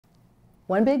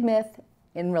One big myth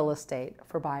in real estate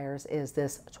for buyers is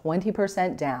this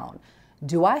 20% down.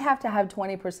 Do I have to have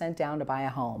 20% down to buy a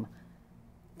home?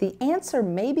 The answer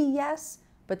may be yes,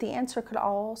 but the answer could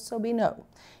also be no.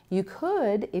 You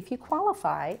could, if you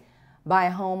qualify, buy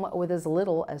a home with as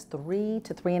little as 3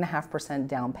 to 3.5%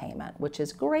 down payment, which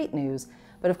is great news,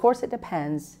 but of course it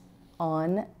depends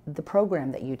on the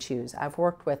program that you choose. I've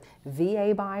worked with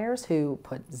VA buyers who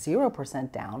put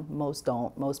 0% down. Most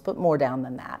don't. Most put more down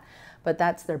than that, but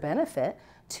that's their benefit,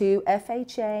 to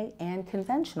FHA and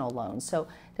conventional loans. So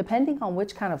depending on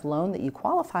which kind of loan that you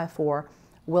qualify for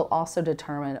will also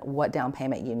determine what down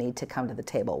payment you need to come to the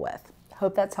table with.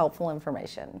 Hope that's helpful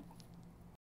information.